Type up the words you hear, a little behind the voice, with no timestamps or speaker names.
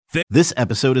This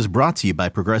episode is brought to you by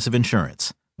Progressive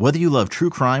Insurance. Whether you love true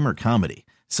crime or comedy,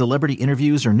 celebrity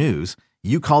interviews or news,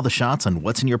 you call the shots on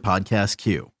what's in your podcast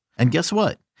queue. And guess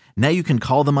what? Now you can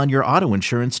call them on your auto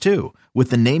insurance too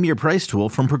with the Name Your Price tool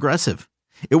from Progressive.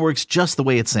 It works just the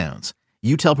way it sounds.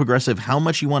 You tell Progressive how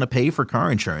much you want to pay for car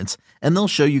insurance, and they'll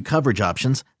show you coverage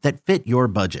options that fit your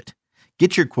budget.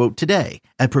 Get your quote today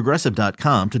at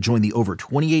Progressive.com to join the over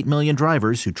 28 million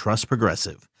drivers who trust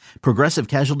Progressive. Progressive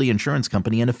Casualty Insurance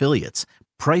Company and Affiliates.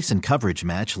 Price and coverage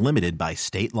match limited by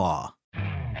state law.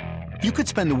 You could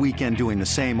spend the weekend doing the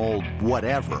same old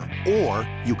whatever, or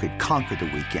you could conquer the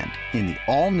weekend in the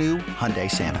all-new Hyundai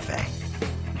Santa Fe.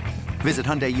 Visit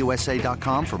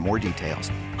HyundaiUSA.com for more details.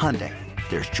 Hyundai,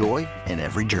 there's joy in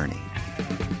every journey.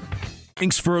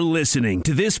 Thanks for listening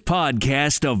to this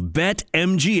podcast of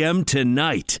BetMGM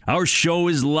Tonight. Our show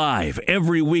is live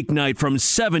every weeknight from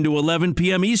 7 to 11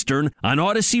 p.m. Eastern on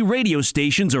Odyssey radio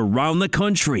stations around the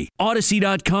country,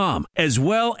 Odyssey.com, as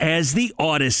well as the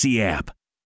Odyssey app.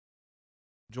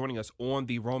 Joining us on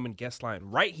the Roman guest line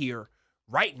right here,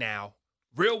 right now.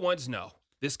 Real ones know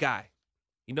this guy.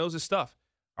 He knows his stuff.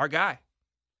 Our guy,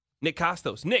 Nick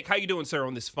Kostos. Nick, how you doing, sir,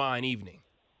 on this fine evening?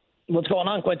 What's going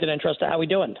on, Quentin and Trista? How we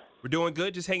doing? We're doing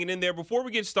good, just hanging in there. Before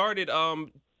we get started,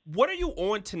 what are you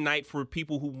on tonight for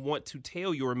people who want to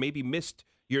tail you or maybe missed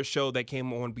your show that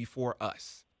came on before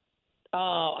us?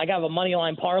 I got a money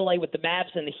line parlay with the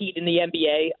Mavs and the Heat in the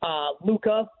NBA.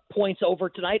 Luka points over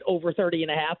tonight, over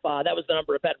 30.5. That was the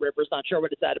number at Bet Rivers. Not sure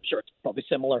what it's at. I'm sure it's probably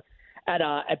similar at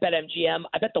BetMGM.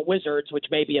 I bet the Wizards, which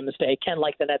may be a mistake. Ken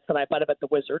liked the Nets tonight, but I bet the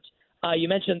Wizards. You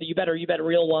mentioned the you bet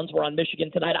real ones. We're on Michigan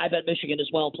tonight. I bet Michigan as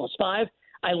well, +5.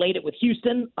 I laid it with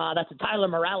Houston. That's a Tyler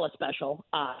Morales special.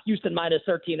 Houston minus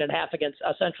 13.5 against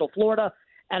Central Florida.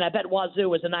 And I bet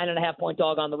Wazoo is a 9.5-point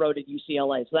dog on the road at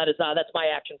UCLA. So that's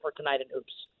my action for tonight in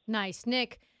hoops. Nice.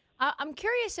 Nick, I'm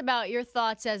curious about your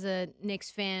thoughts as a Knicks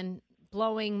fan,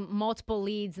 blowing multiple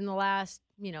leads in the last,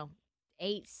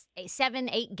 7,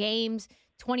 8 games,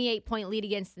 28-point lead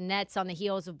against the Nets on the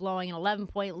heels of blowing an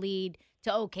 11-point lead to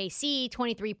OKC,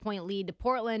 23-point lead to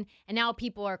Portland, and now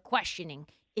people are questioning,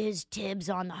 is Tibbs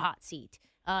on the hot seat?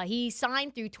 He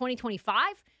signed through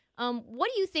 2025. What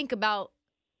do you think about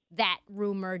that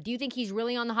rumor? Do you think he's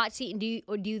really on the hot seat, and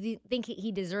do you think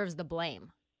he deserves the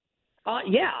blame?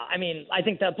 Yeah, I mean, I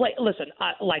think that listen,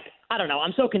 I don't know.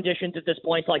 I'm so conditioned at this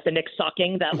point to the Knicks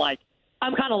sucking that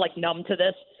I'm kind of numb to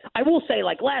this. I will say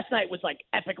last night was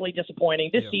epically disappointing.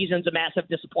 This season's a massive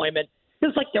disappointment.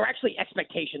 It's there are actually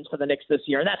expectations for the Knicks this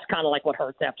year, and that's kind of what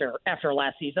hurts after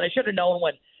last season. I should have known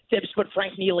when Tibbs put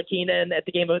Frank Ntilikina in at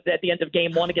the end of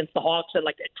Game 1 against the Hawks, and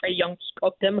Trae Young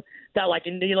cooked him. That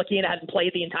Ntilikina hadn't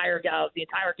played the entire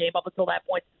game up until that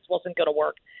point. This wasn't going to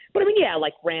work. But I mean, yeah,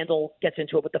 Randall gets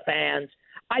into it with the fans.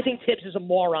 I think Tibbs is a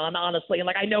moron, honestly. And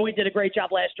I know he did a great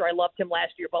job last year. I loved him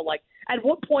last year, but at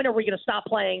what point are we going to stop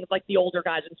playing the older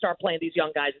guys and start playing these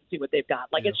young guys and see what they've got?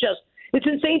 It's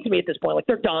insane to me at this point.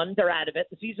 They're done. They're out of it.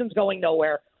 The season's going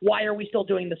nowhere. Why are we still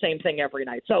doing the same thing every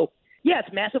night? So, yeah,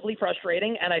 it's massively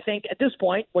frustrating. And I think at this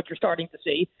point, what you're starting to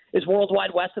see is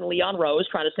Worldwide West and Leon Rose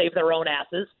trying to save their own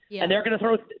asses. Yeah. And they're going to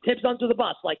throw Tibbs under the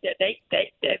bus. They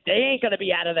ain't going to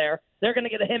be out of there. They're going to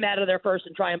get him out of there first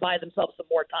and try and buy themselves some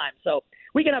more time. So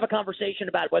we can have a conversation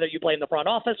about whether you blame the front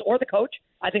office or the coach.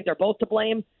 I think they're both to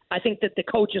blame. I think that the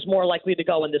coach is more likely to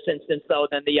go in this instance, though,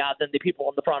 than the people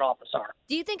in the front office are.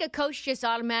 Do you think a coach just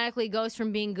automatically goes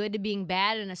from being good to being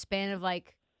bad in a span of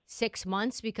 6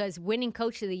 months? Because winning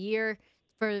coach of the year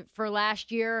for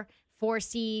last year, 4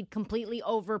 seed, completely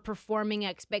overperforming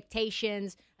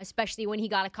expectations, especially when he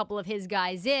got a couple of his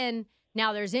guys in.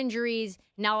 Now there's injuries.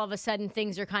 Now all of a sudden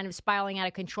things are kind of spiraling out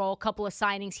of control. A couple of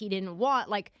signings he didn't want.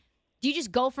 Do you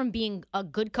just go from being a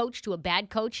good coach to a bad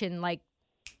coach in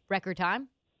record time?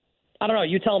 I don't know.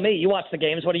 You tell me. You watch the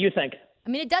games. What do you think? I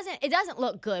mean, it doesn't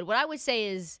look good. What I would say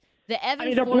is the Evan. I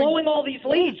mean, they're blowing all these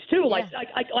leads too. Yeah.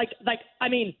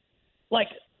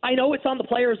 I know it's on the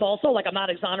players also. I'm not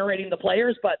exonerating the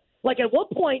players, but at what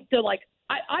point do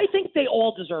I think they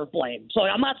all deserve blame. So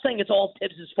I'm not saying it's all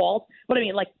Tibbs' fault, but I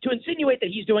mean, to insinuate that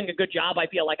he's doing a good job, I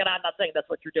feel and I'm not saying that's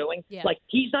what you're doing. Yeah.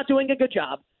 He's not doing a good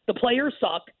job. The players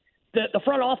suck. The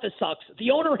front office sucks.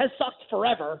 The owner has sucked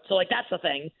forever. So that's the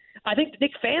thing. I think the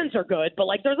Knicks fans are good, but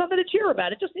there's nothing to cheer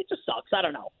about. It just sucks. I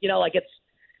don't know.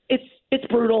 It's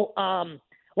brutal.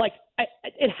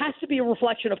 It has to be a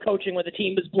reflection of coaching when the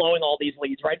team is blowing all these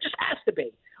leads, right? It just has to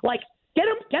be. Get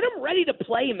them ready to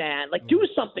play, man. Do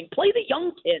something. Play the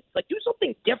young kids. Do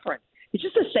something different. It's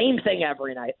just the same thing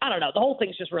every night. I don't know. The whole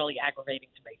thing's just really aggravating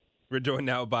to me. We're joined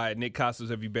now by Nick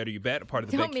Kostos of You Better You Bet, a part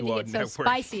of the Don't mean to BetQL get so Network.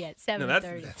 spicy at 7:30. No,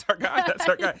 that's our guy. That's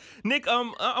our guy. Nick, I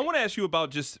want to ask you about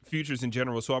just futures in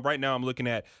general. So right now I'm looking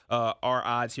at our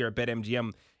odds here at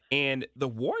BetMGM, and the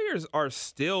Warriors are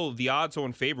still the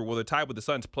odds-on favorite. Well, they're tied with the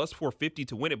Suns, plus 450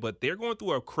 to win it, but they're going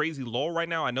through a crazy lull right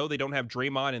now. I know they don't have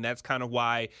Draymond, and that's kind of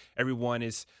why everyone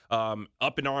is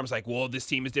up in arms like, well, this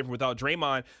team is different without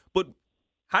Draymond. But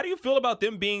how do you feel about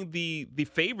them being the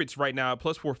favorites right now at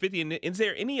plus 450? And is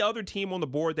there any other team on the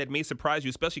board that may surprise you,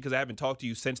 especially because I haven't talked to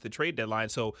you since the trade deadline?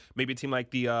 So maybe a team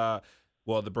like the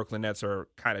Brooklyn Nets are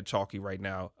kind of chalky right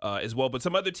now as well. But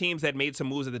some other teams that made some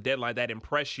moves at the deadline that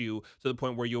impress you to the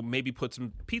point where you'll maybe put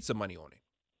some pizza money on it.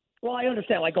 Well, I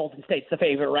understand why Golden State's the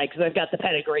favorite, right? Because they've got the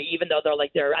pedigree, even though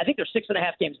I think they're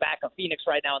 6.5 games back of Phoenix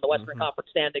right now in the Western Conference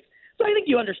standings. So I think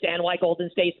you understand why Golden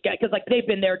State's because they've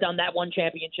been there, done that, won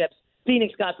championships.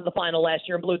 Phoenix got to the final last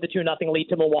year and blew the 2-0 lead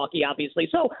to Milwaukee, obviously.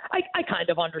 So I kind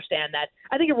of understand that.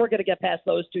 I think if we're going to get past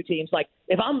those two teams, like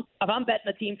if I'm betting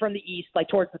a team from the East, like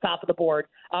towards the top of the board,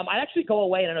 I'd actually go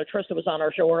away. And I know Trista was on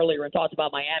our show earlier and talked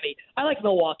about Miami. I like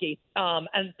Milwaukee,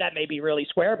 and that may be really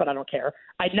square, but I don't care.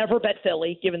 I'd never bet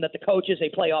Philly, given that the coach is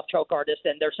a playoff choke artist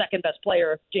and their second best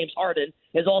player, James Harden,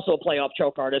 is also a playoff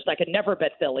choke artist. I could never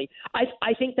bet Philly. I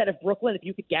think that if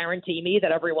you could guarantee me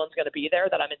that everyone's going to be there,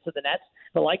 that I'm into the Nets.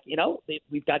 But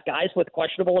we've got guys with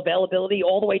questionable availability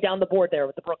all the way down the board there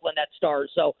with the Brooklyn Nets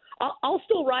stars. So I'll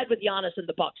still ride with Giannis and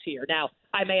the Bucks here. Now,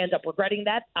 I may end up regretting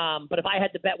that, but if I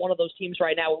had to bet one of those teams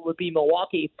right now, it would be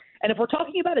Milwaukee. And if we're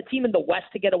talking about a team in the West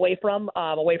to get away from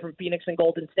Phoenix and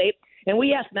Golden State, and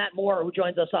we asked Matt Moore, who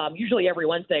joins us usually every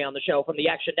Wednesday on the show from the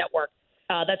Action Network,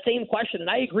 that same question, and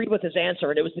I agreed with his answer,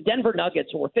 and it was the Denver Nuggets,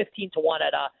 who were 15-1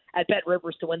 at Bet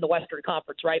Rivers to win the Western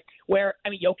Conference, right? Where,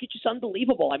 Jokic is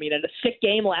unbelievable. In a sick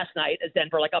game last night as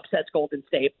Denver, upsets Golden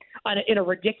State in a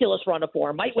ridiculous run of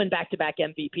form, might win back-to-back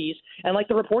MVPs. And,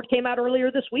 the report came out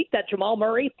earlier this week that Jamal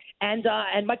Murray and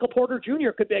Michael Porter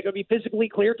Jr. could be physically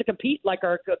cleared to compete,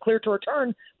 or cleared to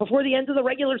return before the end of the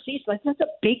regular season. That's a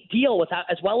big deal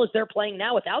as well as they're playing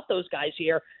now without those guys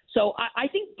here. So I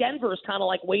think Denver is kind of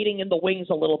waiting in the wings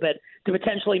a little bit to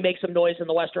potentially make some noise in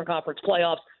the Western Conference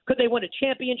playoffs. Could they win a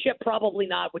championship? Probably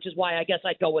not, which is why I guess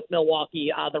I'd go with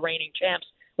Milwaukee, the reigning champs,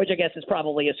 which I guess is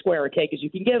probably as square a take as you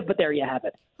can give, but there you have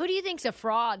it. Who do you think's a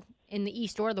fraud in the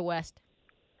East or the West?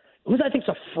 Who I think's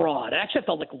a fraud? I actually have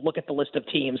to look at the list of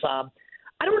teams. I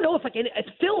don't know if it's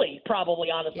Philly, probably,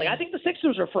 honestly. Yeah. I think the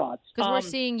Sixers are frauds. Because we're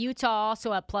seeing Utah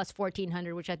also at plus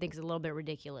 1,400, which I think is a little bit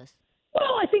ridiculous.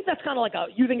 Well, I think that's kind of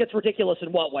you think it's ridiculous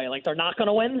in what way? They're not going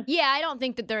to win? Yeah, I don't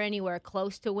think that they're anywhere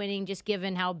close to winning, just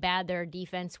given how bad their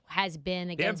defense has been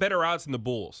against. They have better odds than the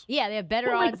Bulls. Yeah, they have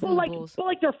better odds than the Bulls.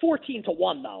 But they're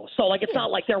 14-1 though, so it's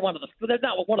not like they're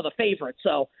not one of the favorites.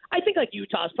 So I think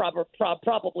Utah's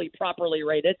probably properly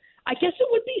rated. I guess it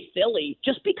would be Philly,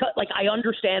 just because I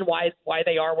understand why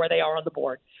they are where they are on the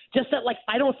board. Just that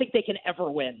I don't think they can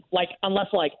ever win, unless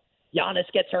Giannis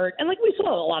gets hurt. And we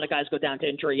saw a lot of guys go down to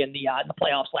injury in the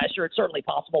playoffs last year. It's certainly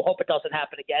possible. Hope it doesn't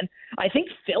happen again. I think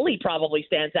Philly probably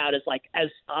stands out as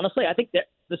honestly, I think that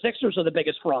the Sixers are the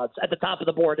biggest frauds at the top of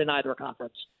the board in either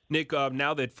conference. Nick,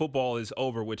 now that football is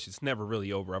over, which it's never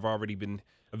really over, I've already been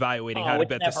evaluating how to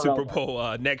bet the Super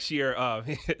Bowl next year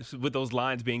with those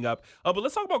lines being up. But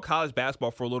let's talk about college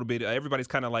basketball for a little bit. Everybody's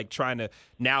kind of trying to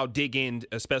now dig in,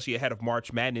 especially ahead of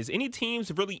March Madness. Any teams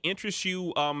that really interest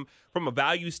you from a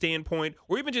value standpoint,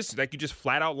 or even just you just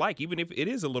flat out even if it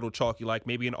is a little chalky,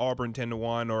 maybe an Auburn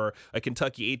 10-1 or a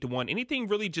Kentucky 8-1? Anything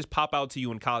really just pop out to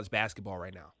you in college basketball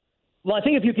right now? Well, I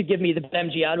think if you could give me the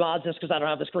MGM odds, just because I don't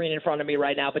have the screen in front of me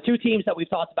right now, but two teams that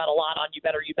we've talked about a lot on You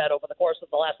Better You Bet over the course of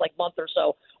the last month or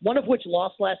so, one of which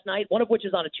lost last night, one of which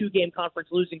is on a 2-game conference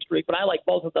losing streak, but I like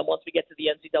both of them once we get to the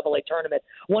NCAA tournament.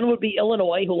 One would be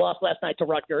Illinois, who lost last night to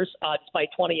Rutgers, despite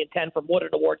 20-10 from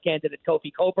Woodard Award candidate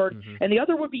Kofi Cockburn, and the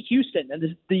other would be Houston.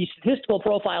 And the statistical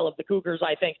profile of the Cougars,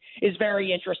 I think, is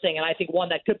very interesting, and I think one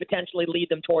that could potentially lead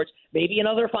them towards maybe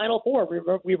another Final Four.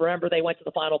 We remember they went to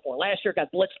the Final Four last year,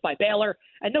 got blitzed by Baylor,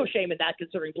 and no shame in that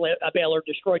considering Baylor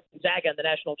destroyed Gonzaga in the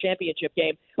national championship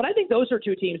game. But I think those are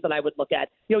two teams that I would look at.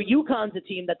 UConn's a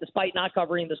team that, despite not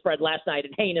covering the spread last night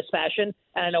in heinous fashion,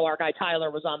 and I know our guy Tyler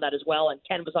was on that as well, and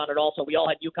Ken was on it also. We all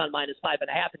had UConn minus 5.5,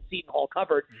 and Seton Hall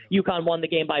covered. UConn won the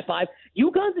game by 5.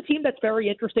 UConn's a team that's very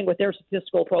interesting with their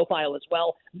statistical profile as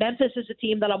well. Memphis is a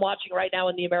team that I'm watching right now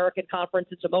in the American Conference.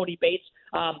 It's Simone Bates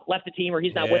left the team, or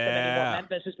he's not with them anymore.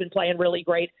 Memphis has been playing really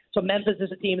great. So Memphis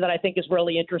is a team that I think is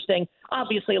really interesting. interesting.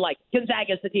 Obviously, like,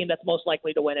 Gonzaga is the team that's most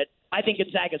likely to win it. I think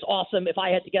Gonzaga is awesome. If I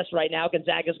had to guess right now,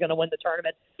 Gonzaga is going to win the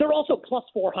tournament. They're also plus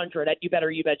 400 at You Better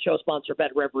You Bet show sponsor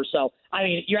Bet Rivers. So, I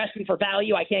mean, you're asking for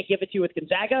value. I can't give it to you with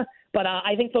Gonzaga, but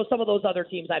I think some of those other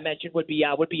teams I mentioned would be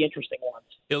interesting ones.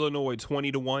 Illinois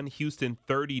 20-1, Houston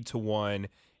 30-1.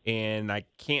 And I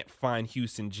can't find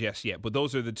Houston just yet. But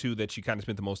those are the two that you kind of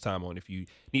spent the most time on if you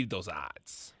needed those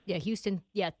odds. Yeah, Houston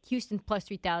plus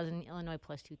 3,000, Illinois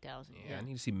plus 2,000. Yeah, I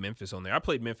need to see Memphis on there. I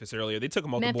played Memphis earlier. They took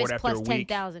them off the Memphis board after plus a week.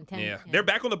 10,000. Yeah, they're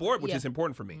back on the board, which is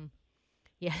important for me.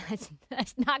 Yeah,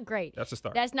 that's not great. That's a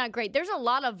start. That's not great. There's a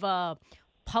lot of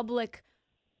public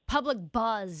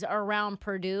buzz around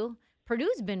Purdue.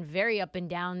 Purdue's been very up and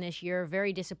down this year,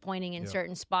 very disappointing in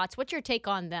certain spots. What's your take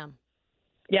on them?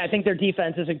 Yeah, I think their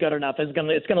defense isn't good enough. It's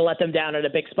gonna let them down at a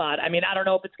big spot. I mean, I don't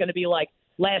know if it's going to be like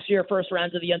last year, first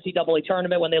rounds of the NCAA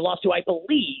tournament when they lost to, I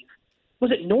believe,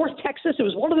 was it North Texas? It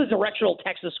was one of the directional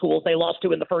Texas schools they lost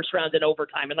to in the first round in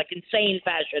overtime in like insane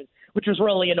fashion, which was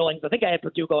really annoying. I think I had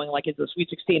Purdue going like into the Sweet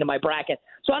 16 in my bracket.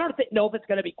 So I don't know if it's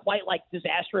going to be quite like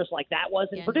disastrous like that was.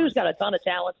 And Purdue's got a ton of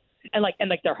talent. And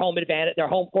their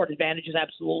home court advantage is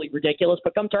absolutely ridiculous.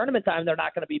 But come tournament time, they're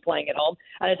not going to be playing at home.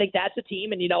 And I think that's a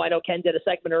team. And I know Ken did a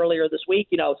segment earlier this week.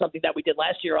 Something that we did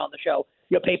last year on the show.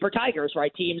 Paper Tigers,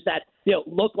 right? Teams that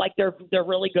look like they're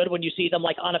really good when you see them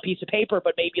like on a piece of paper,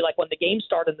 but maybe like when the games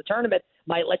start in the tournament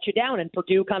might let you down. And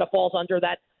Purdue kind of falls under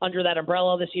that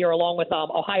umbrella this year, along with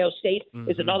Ohio State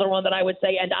is another one that I would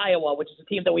say, and Iowa, which is a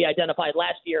team that we identified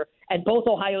last year. And both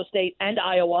Ohio State and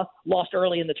Iowa lost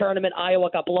early in the tournament.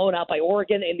 Iowa got blown out by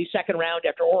Oregon in the second round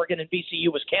after Oregon and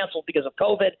VCU was canceled because of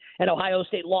COVID, and Ohio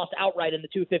State lost outright in the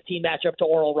 2-15 matchup to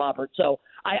Oral Roberts. So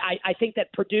I think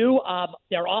that Purdue,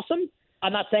 they're awesome.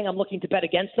 I'm not saying I'm looking to bet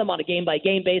against them on a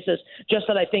game-by-game basis, just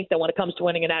that I think that when it comes to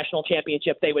winning a national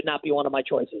championship, they would not be one of my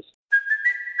choices.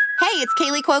 Hey, it's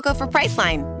Kaylee Cuoco for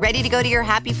Priceline. Ready to go to your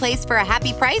happy place for a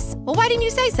happy price? Well, why didn't you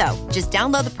say so? Just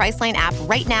download the Priceline app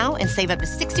right now and save up to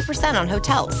 60% on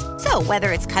hotels. So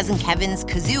whether it's Cousin Kevin's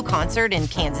Kazoo Concert in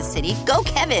Kansas City, go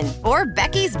Kevin, or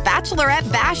Becky's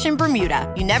Bachelorette Bash in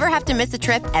Bermuda, you never have to miss a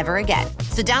trip ever again.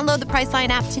 So download the Priceline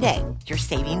app today. Your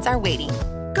savings are waiting.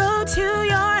 Go to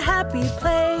your happy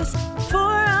place for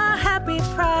a happy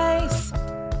price.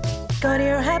 Go to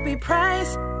your happy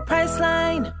price,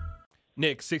 Priceline.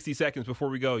 Nick, 60 seconds before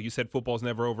we go. You said football's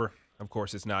never over. Of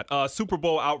course it's not. Super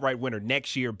Bowl outright winner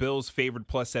next year. Bills favored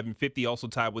plus 750. Also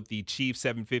tied with the Chiefs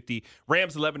 750.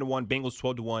 Rams 11-1. Bengals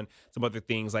 12-1. Some other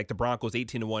things like the Broncos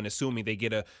 18-1. Assuming they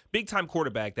get a big time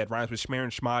quarterback that rhymes with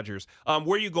Schmerin Schmodgers.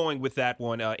 Where are you going with that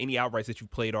one? Any outrights that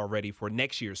you've played already for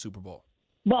next year's Super Bowl?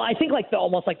 Well, I think like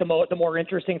the more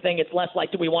interesting thing, it's less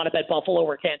like do we want to bet Buffalo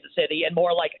or Kansas City, and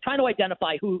more like trying to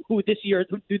identify who this year's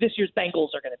Bengals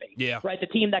are going to be. Yeah. Right. The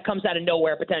team that comes out of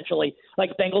nowhere potentially. Like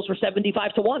Bengals were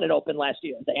 75-1 at open last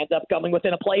year. They end up coming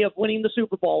within a play of winning the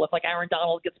Super Bowl if like Aaron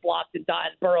Donald gets blocked and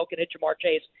Burrow can hit Jamar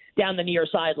Chase down the near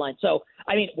sideline. So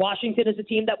I mean, Washington is a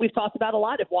team that we've talked about a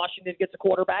lot. If Washington gets a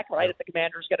quarterback, right? If the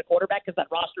Commanders get a quarterback, because that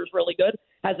roster is really good,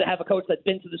 has to have a coach that's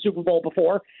been to the Super Bowl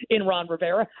before in Ron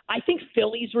Rivera. I think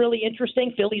Philly's really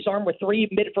interesting. Philly's armed with 3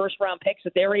 mid-first round picks.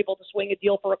 If they're able to swing a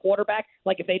deal for a quarterback,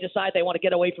 like if they decide they want to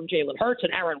get away from Jalen Hurts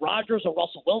and Aaron Rodgers or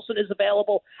Russell Wilson is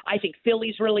available, I think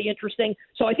Philly's really interesting.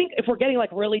 So I think if we're getting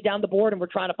like really down the board and we're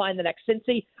trying to find the next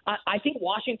Cincy, I think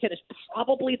Washington is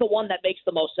probably the one that makes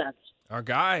the most sense. Our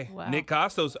guy, wow. Nick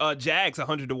Costos, Jags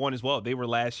 100-1 as well. They were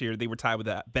last year. They were tied with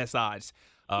the best odds.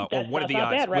 Or one of the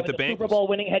odds bad, right? with the Bengals. Super Bowl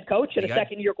winning head coach and a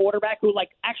second-year quarterback who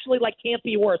actually can't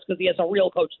be worse because he has a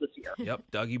real coach this year. Yep,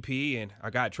 Dougie P. and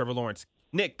our guy Trevor Lawrence.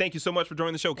 Nick, thank you so much for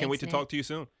joining the show. Can't wait to talk to you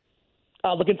soon.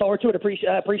 Looking forward to it.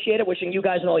 Appreciate it. Wishing you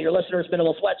guys and all your listeners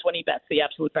minimal sweats when he bets. The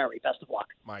absolute Barry. Best of luck.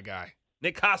 My guy.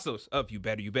 Nick Costos of You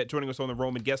Better You Bet, joining us on the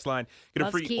Roman guest line. Get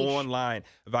a free online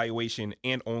evaluation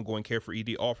and ongoing care for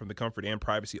ED, all from the comfort and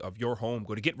privacy of your home.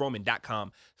 Go to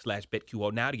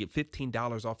GetRoman.com/BetQL now to get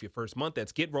 $15 off your first month.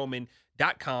 That's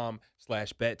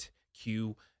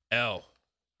GetRoman.com/BetQL.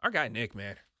 Our guy Nick,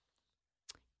 man.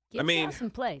 Gives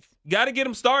some plays. Got to get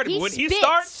him started. When he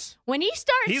starts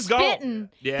he's spitting,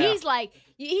 he's like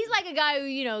a guy who,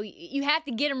 you have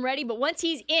to get him ready, but once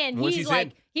he's in, he's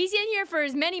in here for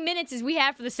as many minutes as we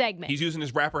have for the segment. He's using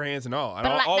his rapper hands and all. And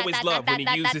I always love when he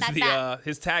uses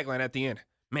his tagline at the end.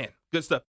 Man, good stuff.